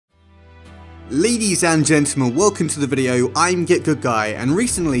Ladies and gentlemen, welcome to the video. I'm GetGoodGuy, and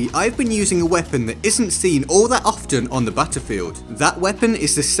recently I've been using a weapon that isn't seen all that often on the battlefield. That weapon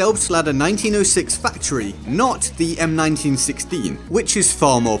is the Selbstlader 1906 factory, not the M1916, which is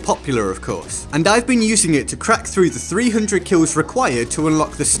far more popular of course. And I've been using it to crack through the 300 kills required to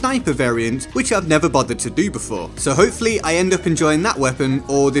unlock the sniper variant, which I've never bothered to do before. So hopefully I end up enjoying that weapon,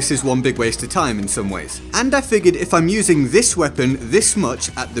 or this is one big waste of time in some ways. And I figured if I'm using this weapon this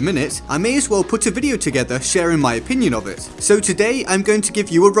much at the minute, I may as well put a video together sharing my opinion of it. So today I'm going to give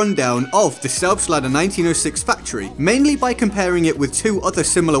you a rundown of the Selbstlader 1906 factory, mainly by comparing it with two other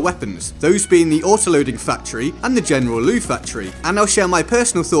similar weapons, those being the autoloading factory and the General Lu factory, and I'll share my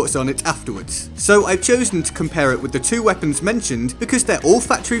personal thoughts on it afterwards. So I've chosen to compare it with the two weapons mentioned because they're all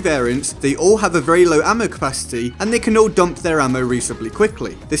factory variants, they all have a very low ammo capacity, and they can all dump their ammo reasonably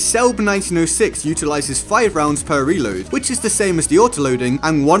quickly. The Selbst 1906 utilizes 5 rounds per reload, which is the same as the autoloading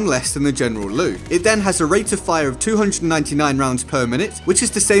and 1 less than the General Lu. It then has a rate of fire of 299 rounds per minute, which is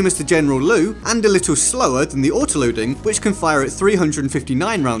the same as the General Lu and a little slower than the autoloading, which can fire at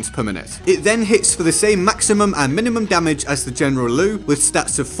 359 rounds per minute. It then hits for the same maximum and minimum damage as the General Lu with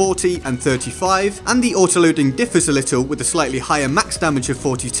stats of 40 and 35, and the autoloading differs a little with a slightly higher max damage of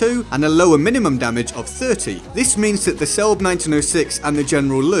 42 and a lower minimum damage of 30. This means that the Selbst 1906 and the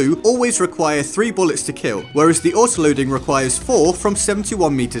General Lu always require 3 bullets to kill, whereas the autoloading requires 4 from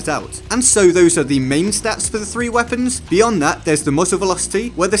 71 meters out. And so those are the main stats for the 3 weapons. Beyond that, there's the muzzle velocity,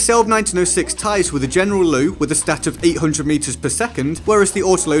 where the Selbst 1906 ties with the General Lu with a stat of 800 meters per second, whereas the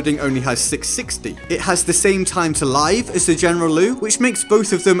autoloading only has 660. It has the same time to live as the General Lu, which makes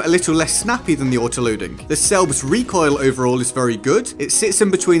both of them a little less snappy than the autoloading. The Selbst's recoil overall is very good. It sits in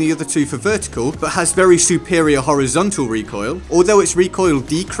between the other two for vertical, but has very superior horizontal recoil, although its recoil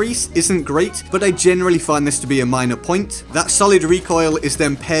decrease isn't great, but I generally find this to be a minor point. That solid recoil is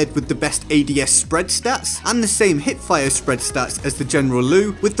then paired with the best ADS spread stats and the same hipfire spread stats as the General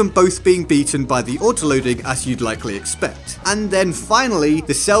Lu, with them both being beaten by the autoloading as you'd likely expect. And then finally,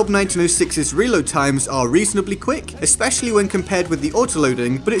 the Selbst 1906's reload times are reasonably quick, especially when compared with the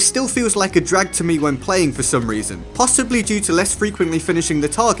autoloading, but it still feels like a drag to me when playing for some reason, possibly due to less frequently finishing the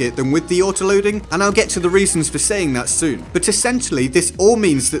target than with the autoloading, and I'll get to the reasons for saying that soon. But essentially this all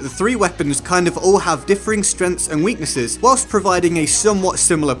means that the 3 weapons kind of all have differing strengths and weaknesses whilst providing a somewhat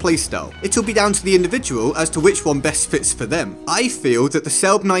similar playstyle. It'll be down to the individual as to which one best fits for them. I feel that the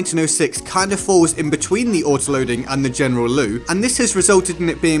Selbst 1906 kind of falls in between the autoloading and the General Lu, and this has resulted in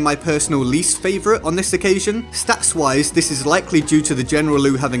it being my personal least favourite on this occasion. Stats wise, this is likely due to the General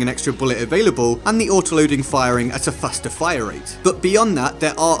Lu having an extra bullet available and the autoloading firing at a faster fire rate. But beyond that,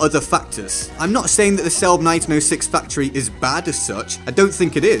 there are other factors. I'm not saying that the Selbst 1906 factory is bad as such. I don't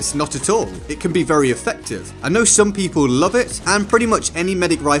think it is, not at all. It can be very effective. I know some people love it, and pretty much any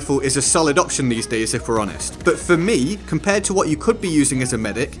medic rifle is a solid option these days if we're honest. But for me, compared to what you could be using as a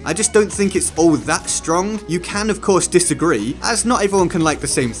medic, I just don't think it's all that strong. You can of course disagree, as not everyone can like the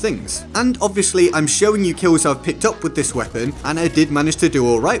same things. And obviously I'm showing you kills I've picked up with this weapon, and I did manage to do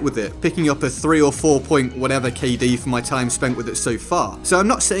alright with it, picking up a 3 or 4 point whatever KD for my time spent with it so far. So I'm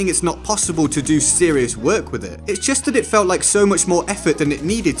not saying it's not possible to do serious work with it. It's just that it felt like so much more effort than it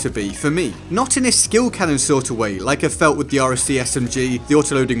needed to be for me. Not in a skill cannon sort of way, like I felt with the RSC SMG, the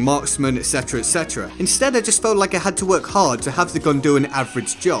autoloading marksman, etc, etc. Instead I just felt like I had to work hard to have the gun do an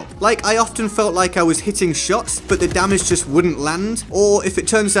average job. Like I often felt like I was hitting shots, but the damage just wouldn't land, or if it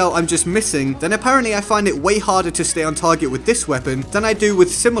turns out I'm just missing, then apparently I find it way harder to stay on target with this weapon than I do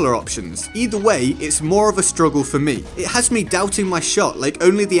with similar options. Either way, it's more of a struggle for me. It has me doubting my shot like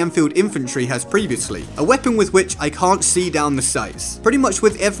only the Enfield infantry has previously, a weapon with which I can't see down the sights. Pretty much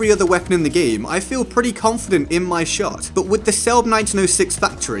with every other weapon in the game, I feel pretty confident in my shot, but with the Selbst 1906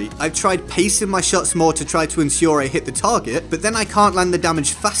 factory, I've tried pacing my shots more to try to ensure I hit the target, but then I can't land the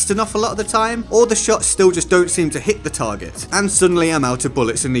damage fast enough a lot of the time, or the shots still just don't seem to hit the target, and suddenly I'm out of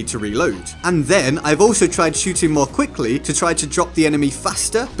bullets and need to reload. And then I've also tried shooting more quickly to try to drop the enemy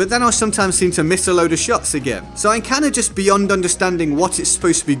faster, but then I'll sometimes seem to miss a load of shots again. So I'm kinda just beyond understanding what it's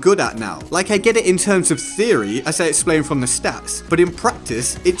supposed to be good at now. Like I get it in terms of theory, as I explained from the stats, but in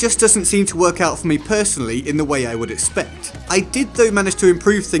practice, it just doesn't seem to work out for me personally in the way I would expect. I did though manage to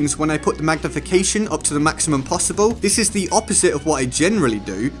improve things when I put the magnification up to the maximum possible. This is the opposite of what I generally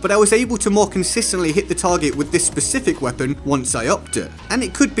do, but I was able to more consistently hit the target with this specific weapon once I upped it. And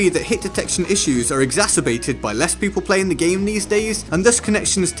it could be that hit detection issues are exacerbated by less people playing the game these days, and thus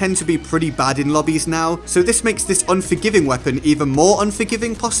connections tend to be pretty bad in lobbies now, so this makes this unforgiving weapon even more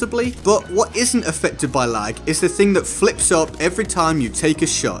unforgiving possibly. But what isn't affected by lag is the thing that flips up every time you take a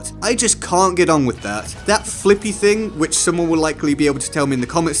shot. I just can't get on with that. That flippy thing, which someone will likely be able to tell me in the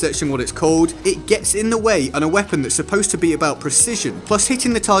comment section what it's called, it gets in the way on a weapon that's supposed to be about precision, plus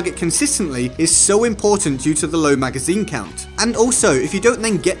hitting the target consistently is so important due to the low magazine count. And also, if you don't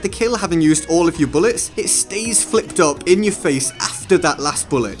then get the kill having used all of your bullets, it stays flipped up in your face after that last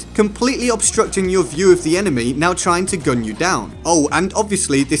bullet, completely obstructing your view of the enemy now trying to gun you down. Oh, and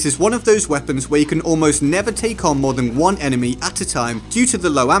obviously this is one of those weapons where you can almost never take on more than one enemy at a time due to the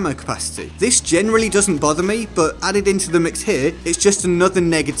low ammo capacity. This generally doesn't bother me, but added into the mix here, it's just another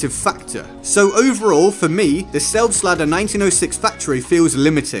negative factor. So overall, for me, the Selbstlader 1906 factory feels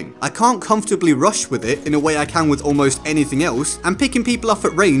limiting. I can't comfortably rush with it in a way I can with almost anything else, and picking people off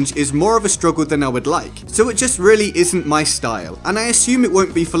at range is more of a struggle than I would like. So it just really isn't my style, and I assume it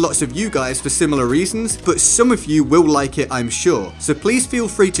won't be for lots of you guys for similar reasons, but some of you will like it, I'm sure. So please feel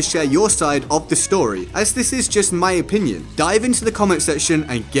free to share your side of the story, as this is just my opinion. Dive into the comment section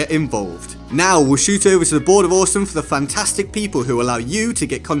and get involved. Now we'll shoot over to the Board of Awesome for the fantastic people who allow you to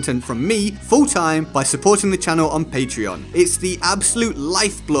get content from me full time by supporting the channel on Patreon. It's the absolute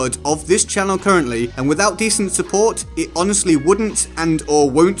lifeblood of this channel currently, and without decent support, it honestly wouldn't and or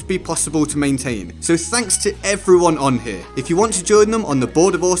won't be possible to maintain. So thanks to everyone on here. If you want to join them on the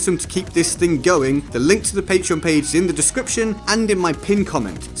Board of Awesome to keep this thing going, the link to the Patreon page is in the description and in my pinned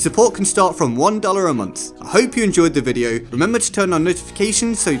comment. Support can start from $1 a month. I hope you enjoyed the video. Remember to turn on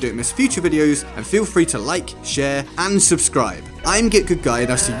notifications so you don't miss future videos, and feel free to like, share, and subscribe. I'm GetGoodGuy,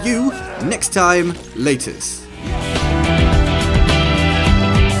 and I'll see you next time. Laters.